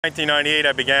1998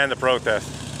 I began the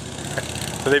protest.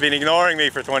 So they've been ignoring me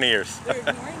for 20 years. They're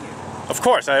ignoring you? Of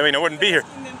course, I mean I wouldn't be here.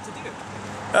 What are you asking them to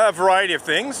do? A variety of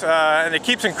things, and it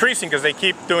keeps increasing because they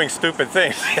keep doing stupid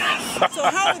things. So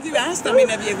how have you asked them? I mean,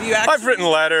 have you actually... I've written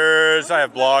letters, I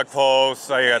have blog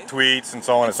posts, I got tweets and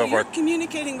so on and so forth. You're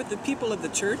communicating with the people of the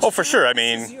church? Oh, for sure, I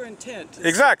mean... This is your intent.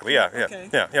 Exactly, yeah.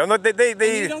 You know, and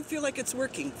you don't feel like it's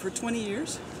working for 20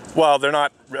 years? Well, they're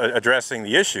not addressing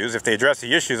the issues. If they address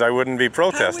the issues, I wouldn't be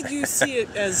protesting. How would you see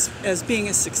it as being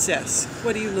a success?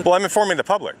 What do you look Well, I'm informing the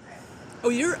public. Oh,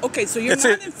 okay, so you're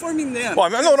not informing them. Well,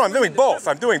 no, I'm doing both.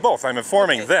 I'm doing both. I'm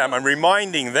informing them. I'm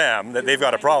reminding them that they've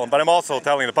got a problem, but I'm also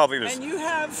telling the public there's... And you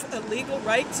have a legal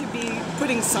right to be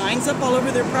putting signs up all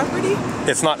over their property?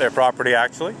 It's not their property,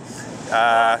 actually.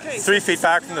 3 feet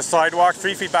back from the sidewalk.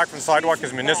 3 feet back from the sidewalk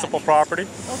is municipal property.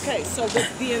 Okay, so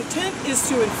the intent is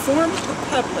to inform the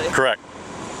public. Correct.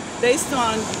 Based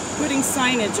on putting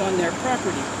signage on their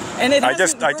property. And it I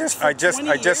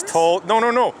just told...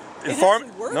 No.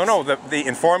 The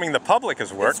informing the public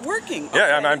has worked. It's working. Okay.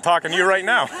 Yeah, I'm talking to you right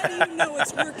now. How do you know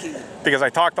it's working? Because I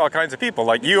talked to all kinds of people,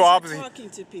 like you obviously. You're talking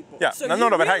to people. Yeah, so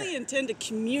but really intend to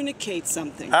communicate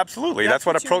something. Absolutely, that's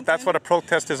what a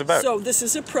protest is about. So this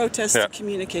is a protest to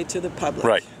communicate to the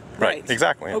public. Right,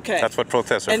 exactly. Okay. That's what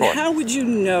protests are and for. And how would you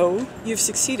know you've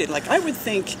succeeded? Like, I would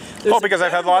think there's because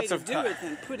I've had lots of... do it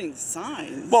than putting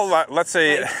signs. Well, let's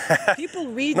say... Like, people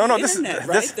read the internet,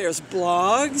 right? There's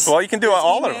blogs. Well, you can do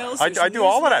all of it. I do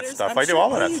all of that stuff. I do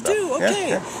all of that stuff. You do? Okay.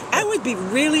 Yeah. I would be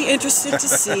really interested to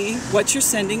see what you're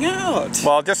sending out.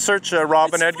 Well, just search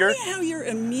Robin Edgar. It's funny how you're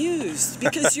amused,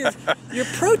 because you're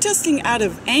protesting out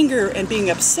of anger and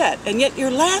being upset, and yet you're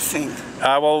laughing.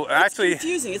 Well, actually... It's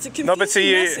confusing. It's a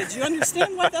confusing message. You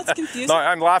understand why that's confusing? No,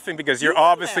 I'm laughing because you're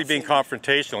obviously being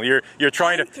confrontational. You're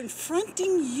trying to... I'm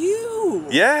confronting you.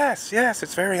 Yes,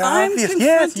 it's very obvious.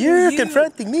 Yes, you're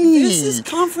confronting me. This is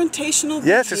confrontational behavior.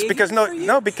 Yes, it's because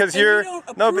because you're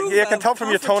I can tell from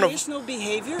your tone of confrontational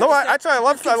behavior. No, actually I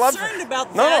love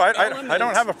about I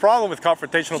don't have a problem with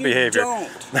confrontational behavior. You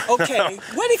don't. Okay.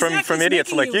 What exactly from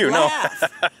idiots like you?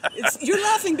 Laugh? You're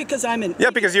laughing because I'm an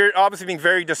idiot. Because you're obviously being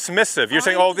very dismissive. You're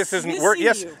saying, "Oh, this isn't working."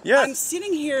 Yes. I'm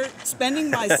sitting here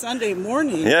spending my Sunday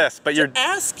morning. But you're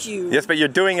ask you. Yes, but you're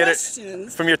doing it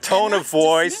from your tone of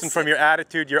voice and from your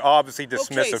attitude. You're obviously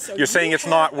dismissive. So you're saying it's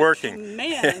not working.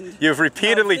 You've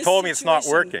repeatedly told me it's not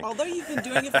working. Although you've been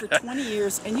doing it for 20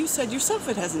 years, and you said yourself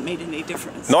it hasn't made any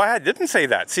difference. No, I didn't say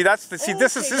that. See,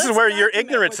 this is where your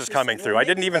ignorance is coming through. I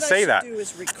didn't even say that.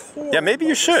 Yeah, maybe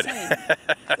you should.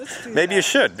 Maybe you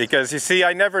should, because you see,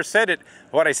 I never said it.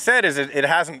 What I said is it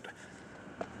hasn't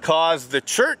caused the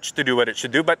church to do what it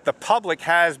should do, but the public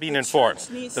has been informed. The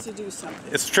church needs to do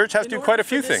something. The church has to do quite a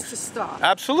few things. To stop.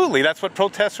 Absolutely, that's what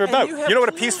protests are about. You know what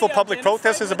a peaceful public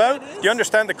protest is about? Do you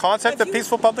understand the concept of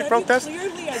peaceful public protest? Have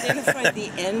you clearly identified the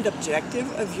end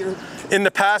objective of your... In the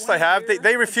past I have.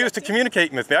 They refuse to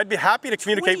communicate with me. I'd be happy to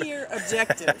communicate with... 20-year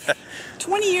objective.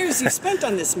 20 years you've spent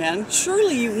on this, man.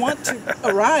 Surely you want to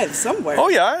arrive somewhere. Oh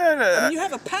yeah. You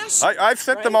have a passion. I've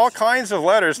sent them all kinds of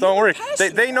letters, don't worry.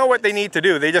 They know what they need to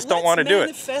do. They just don't want to do it.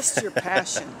 Manifest your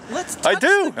passion. Let's touch I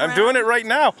do. I'm doing it right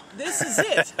now. This is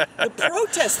it. The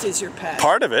protest is your passion.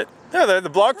 Part of it. Yeah, the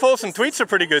blog posts and tweets are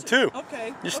pretty good too.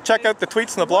 Okay. You should check out the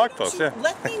tweets and the blog posts. Yeah.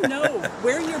 Let me know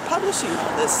where you're publishing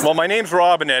all this. Well, my name's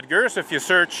Robin Edgar. So if you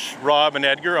search Robin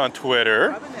Edgar on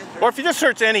Twitter, or if you just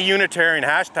search any Unitarian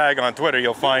hashtag on Twitter,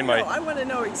 you'll find my... I want to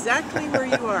know exactly where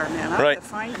you are, man. I want to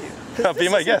find you. Be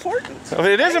my guest.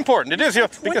 It is important. It is.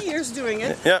 20 years doing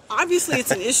it. Yeah. Obviously,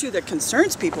 it's an issue that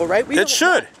concerns people, right? It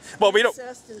should. Well, we don't.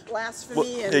 And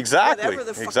blasphemy and exactly.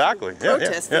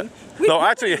 protesting. Yeah. No,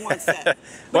 actually, wants that.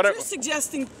 But you're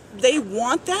suggesting they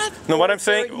want that? No, what I'm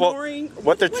saying,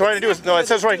 what they're trying to do is, it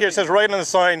says right here, it says right on the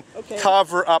sign,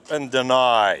 cover up and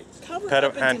deny. Cover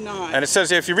up and deny. And it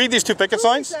says, if you read these two picket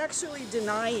signs. Who's actually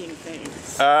denying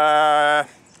things?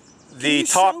 The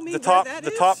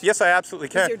top. Yes, I absolutely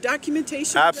can. Is there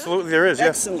documentation? Absolutely, there is.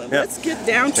 Yes. Excellent. Let's get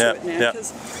down to it, man.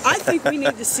 Because I think we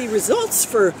need to see results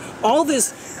for all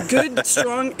this good,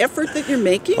 strong effort that you're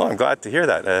making. Oh, I'm glad to hear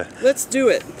that. Let's do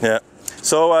it. Yeah.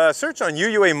 So search on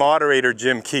UUA moderator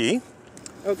Jim Key.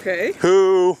 Okay.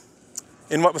 Who,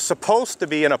 in what was supposed to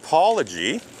be an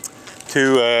apology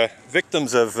to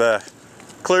victims of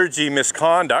clergy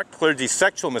misconduct, clergy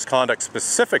sexual misconduct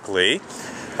specifically.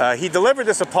 He delivered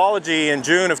this apology in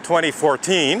June of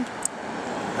 2014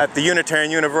 at the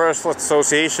Unitarian Universalist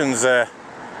Association's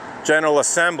General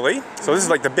Assembly. So this is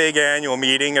like the big annual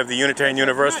meeting of the Unitarian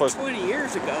Universalist. Not 20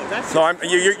 years ago. That's no,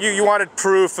 you wanted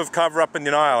proof of cover-up and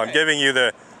denial. I'm giving you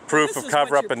the proof of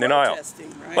cover-up and denial.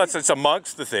 Right? Well, it's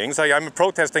amongst the things. I'm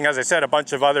protesting, as I said, a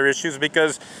bunch of other issues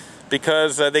because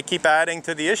they keep adding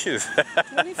to the issues.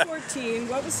 2014,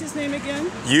 what was his name again?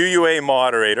 UUA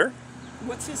moderator.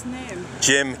 What's his name?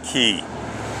 Jim Key,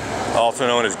 also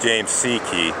known as James C.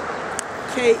 Key.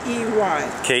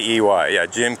 K-E-Y. K-E-Y, yeah,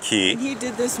 Jim Key. And he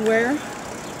did this where?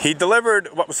 He delivered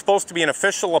what was supposed to be an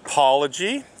official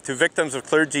apology to victims of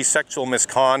clergy sexual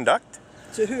misconduct.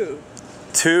 To who?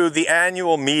 To the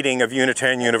annual meeting of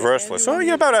Unitarian Universalists. So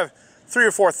you got about 3,000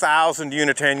 or 4,000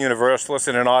 Unitarian Universalists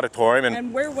in an auditorium.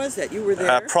 And where was that? You were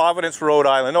there? Providence, Rhode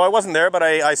Island. No, I wasn't there, but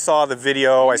I saw the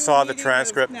video, I saw the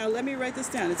transcript. Now let me write this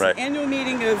down. It's right. the annual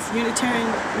meeting of Unitarian,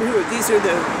 these are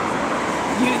the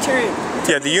Unitarian.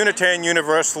 Yeah, the Unitarian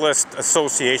Universalist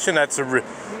Association. That's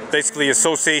basically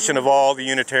association of all the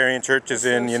Unitarian churches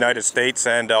in the United States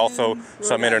and also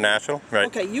some international. Right.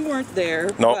 Okay, you weren't there,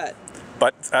 no.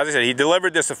 But as I said, he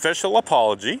delivered this official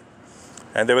apology,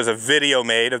 and there was a video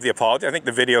made of the apology. I think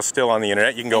the video's still on the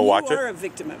internet. You can go watch it. You are a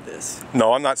victim of this.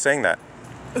 No, I'm not saying that.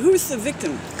 Who's the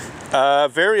victim?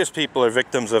 Various people are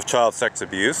victims of child sex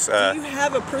abuse. Do you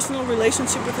have a personal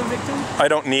relationship with a victim? I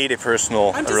don't need a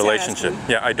personal relationship.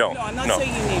 Asking. Yeah, I don't. No, I'm not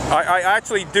saying you need one. I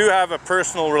actually do have a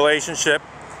personal relationship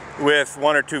with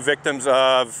one or two victims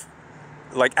of,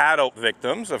 like adult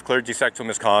victims of clergy sexual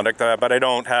misconduct, but I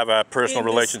don't have a personal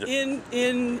relationship.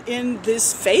 In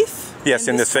this faith? Yes,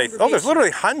 in this faith. Oh, there's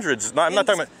literally hundreds. No, I'm not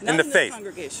talking about in the faith.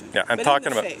 Congregation. Yeah, I'm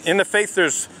talking about in the faith.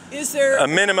 There's a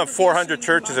minimum of 400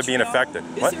 churches have been affected.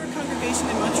 Is there a congregation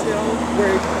in Montreal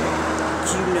where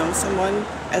you know someone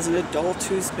as an adult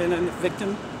who's been a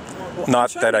victim? Well,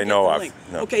 not that I know of.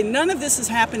 No. Okay, none of this is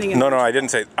happening in No, I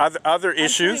didn't say other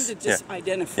issues. I'm trying to just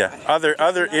identify. Yeah,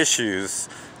 other issues.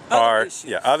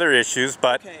 Other issues,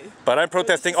 but I'm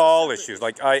protesting all issues.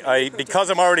 Like because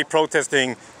I'm already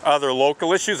protesting other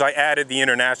local issues, I added the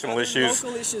international issues.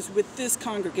 Local issues with this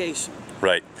congregation.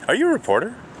 Right. Are you a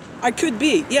reporter? I could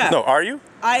be. Yeah. No, are you?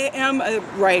 I am a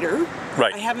writer.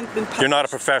 Right. I haven't been published. You're not a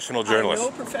professional journalist. I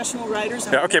know professional writers.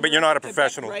 Yeah, okay, but you're not a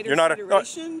professional. You're not a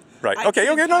right. Okay,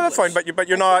 no, that's fine. But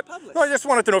you're not. No, I just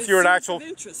wanted to know if you're an actual. Of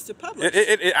interest to publish.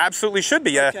 It absolutely should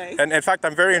be. Okay. And in fact,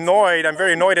 I'm very annoyed. I'm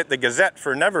very annoyed at the Gazette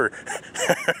for never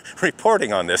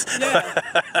reporting on this. Yeah.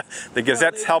 The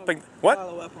Gazette's helping. What?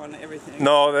 Follow up on everything.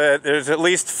 No, there's at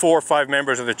least 4 or 5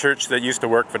 members of the church that used to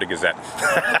work for the Gazette.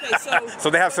 Okay, so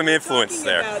they have some influence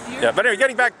there. Yeah, but anyway,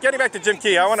 getting back to Jim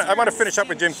Key. I want to finish up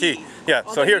with Jim Key. Yeah.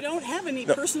 Although so here. You don't have any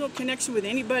personal connection with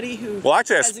anybody who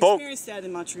actually, has experienced that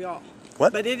in Montreal.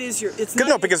 What? But it is your. It's not.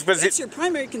 No, because it's your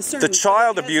primary concern. The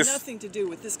child It abuse has nothing to do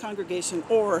with this congregation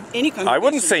or any congregation. I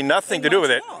wouldn't say nothing to do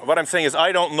with it. What I'm saying is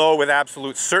I don't know with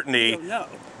absolute certainty. You don't know.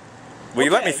 Will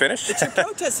you let me finish? But you're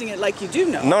protesting it like you do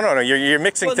know. No. You're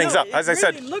mixing things up. As I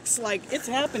said, it looks like it's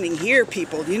happening here,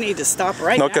 people. You need to stop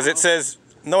right now. No, because it says.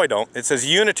 No, I don't. It says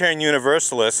Unitarian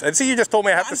Universalists. And see, you just told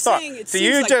me I have to stop. See,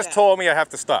 you just told me I have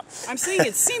to stop. I'm saying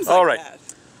it seems like all right. that.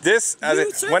 This,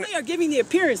 you certainly are giving the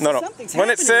appearance that something's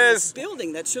happening in this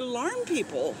building that should alarm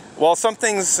people. Well, some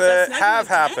things have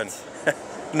happened.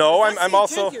 No, I'm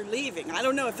also. You're leaving. I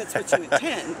don't know if that's what you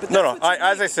intend. But no.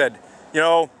 As I said,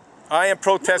 I am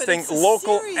protesting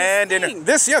local and inter.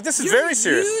 This is very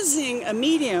serious. You're using a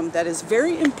medium that is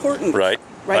very important. Right.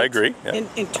 I agree. Yeah.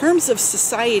 In terms of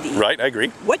society. Right. I agree.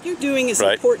 What you're doing is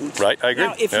important. Right. I agree.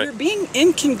 Now, if you're being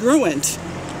incongruent.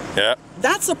 Yeah.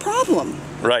 That's a problem.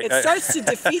 Right. It starts to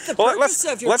defeat the purpose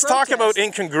of your protest. Let's talk about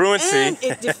incongruency. And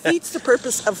it defeats the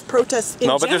purpose of protest in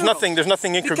general. But there's nothing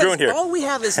incongruent here. All we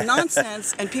have is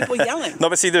nonsense and people yelling. No,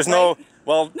 but see, there's no.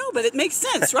 Well, no, but it makes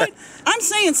sense, right? I'm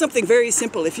saying something very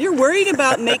simple. If you're worried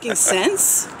about making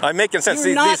sense, I'm making sense.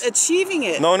 You're not achieving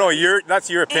it. No, that's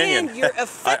your opinion. And you're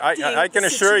affecting I can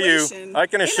assure you. I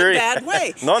can assure in you. a bad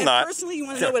way. No, I'm not. Personally, you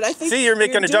want to know what I think? See, you're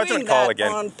making a judgment call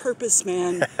again. On purpose,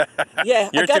 man.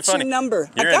 Yeah, I got your number.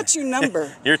 I got your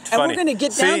number. You're funny. And we're going to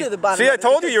get down to the bottom. See, I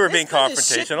told you were being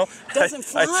confrontational. Doesn't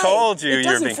fly. I told you you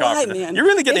were being confrontational. You're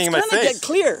really getting in my face. It's going to get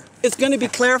clear. It's going to be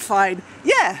clarified.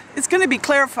 Yeah, it's going to be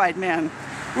clarified, man.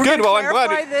 We're Good. Well, I'm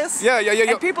glad. This, yeah.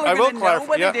 And people are going to know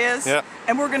what it is. Yeah.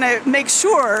 And we're going to make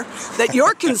sure that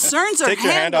your concerns are handled. Take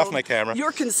your hand off my camera.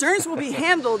 Your concerns will be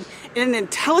handled in an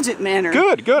intelligent manner.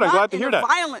 Good. I'm glad to hear that. In a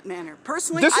violent manner.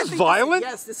 Personally, this is violent.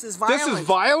 Yes, this is violent. This is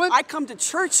violent. I come to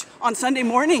church on Sunday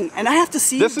morning, and I have to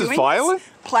see you doing violent.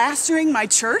 Plastering my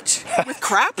church with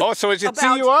crap. Oh, so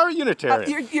you are a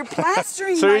Unitarian. You're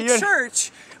plastering my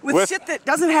church. With shit that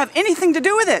doesn't have anything to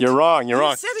do with it. You're wrong. You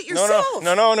said it yourself.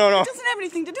 No. It doesn't have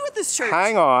anything to do with this church.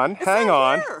 Hang on.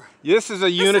 This is a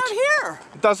unit. It's not here.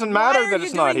 It doesn't matter that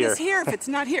it's not here. Why are you doing this here if it's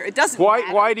not here? It doesn't Why?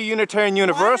 matter. Why do Unitarian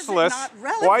Universalists?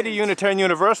 Why do Unitarian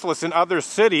Universalists in other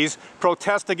cities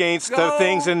protest against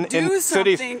things in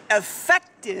cities? Something effective.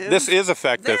 This is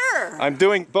effective. There. I'm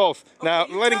doing both. Okay, now,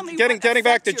 getting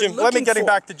back to Jim. Let me getting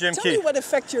back to Jim Key. Tell me what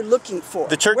effect you're looking for.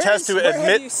 The church has to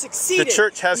admit. You succeeded. The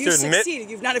church has to admit.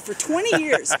 Succeeded. You've done it for 20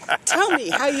 years. Tell me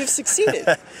how you've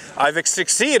succeeded. I've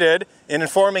succeeded in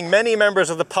informing many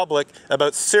members of the public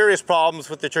about serious problems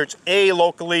with the church, A,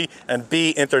 locally, and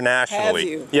B, internationally. Have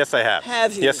you? Yes, I have.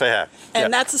 Have you? Yes, I have.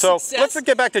 And that's a so success. Let's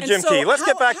get back to Jim Key. Let's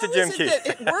get back to Jim Key. How is it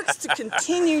that it works to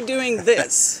continue doing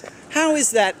this? How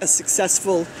is that a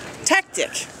successful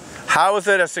tactic? How is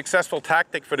it a successful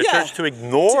tactic for the church to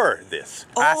ignore this?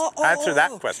 Answer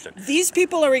that question. These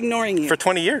people are ignoring you. For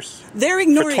 20 years. They're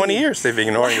ignoring you. For 20 years they've been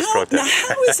ignoring this protest.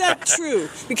 Now, how is that true?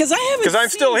 Because I haven't Because I'm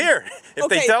still here. If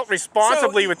they dealt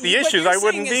responsibly with the issues, I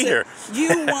wouldn't be here.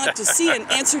 You want to see an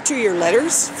answer to your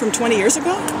letters from 20 years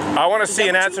ago? I want to see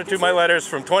an answer to my letters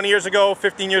from 20 years ago,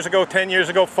 15 years ago, 10 years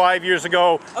ago, 5 years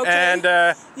ago, and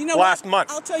last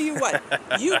month. I'll tell you what.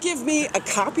 You give me a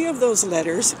copy of those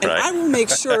letters, and I will make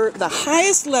sure the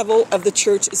highest level of the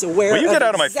church is aware Will you get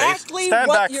out of of my face? exactly Stand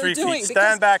what back you're 3 doing. feet.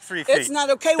 Stand back 3 feet. It's not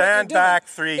okay what you're doing. Stand back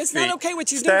 3 feet. It's not okay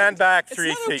what you're doing. Stand back 3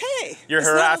 it's not feet. Okay. You're it's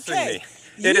harassing not okay.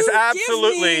 me. It is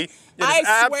absolutely... It is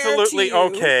absolutely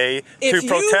okay to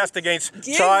protest against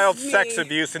child sex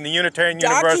abuse in the Unitarian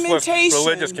Universalist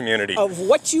religious community. Of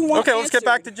what you want. Okay, let's get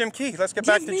back to Jim Key. Let's get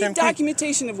back to Jim Key.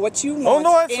 Documentation of what you want. Oh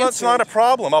no, that's not a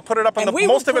problem. I'll put it up on the.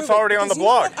 Most of it's already on the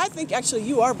blog. I think actually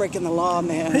you are breaking the law,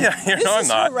 man. Yeah, I'm not. This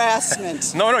is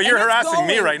harassment. No, you're harassing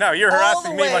me right now. You're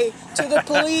harassing me. All the way to the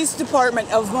police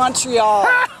department of Montreal.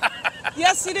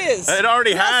 Yes, it is. It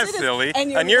already has, silly.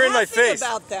 And you're in my face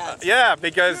about that. Yeah,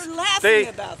 because you're laughing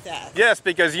about that. Yes,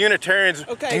 because Unitarians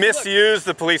misuse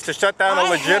the police to shut down a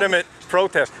legitimate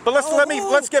protest. But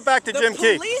let's get back to Jim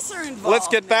Key. The police are involved. Let's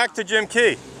get back to Jim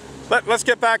Key. Let's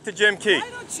get back to Jim Key. Why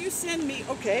don't you send me?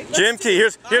 Okay. Jim Key.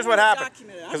 Here's what happened.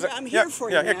 I'm here for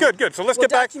you. Yeah, good. So let's get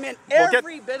back. Document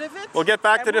every bit of it. We'll get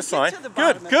back to this sign.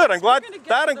 Good. I'm glad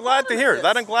to hear.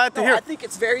 I think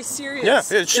it's very serious.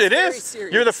 Yeah, it is.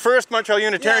 Serious. You're the first Montreal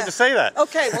Unitarian to say that.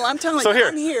 Okay, well I'm telling you,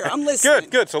 I'm here. I'm listening.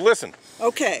 Good. So listen.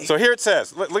 Okay. So here it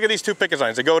says. Look at these two picket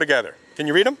signs. They go together. Can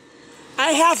you read them?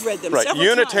 I have read them several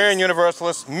Unitarian times.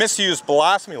 Universalists misuse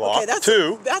blasphemy law.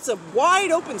 Okay, that's a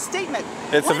wide open statement.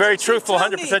 It's a very truthful,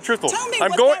 100% truthful. Tell me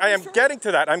I am getting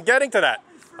to that. I'm getting to that.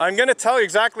 I'm going to tell you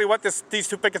exactly what these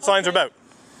two picket signs are about.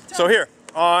 So here,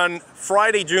 on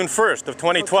Friday, June 1st of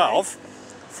 2012,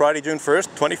 Friday, June 1st,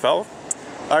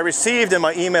 2012, I received in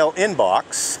my email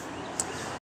inbox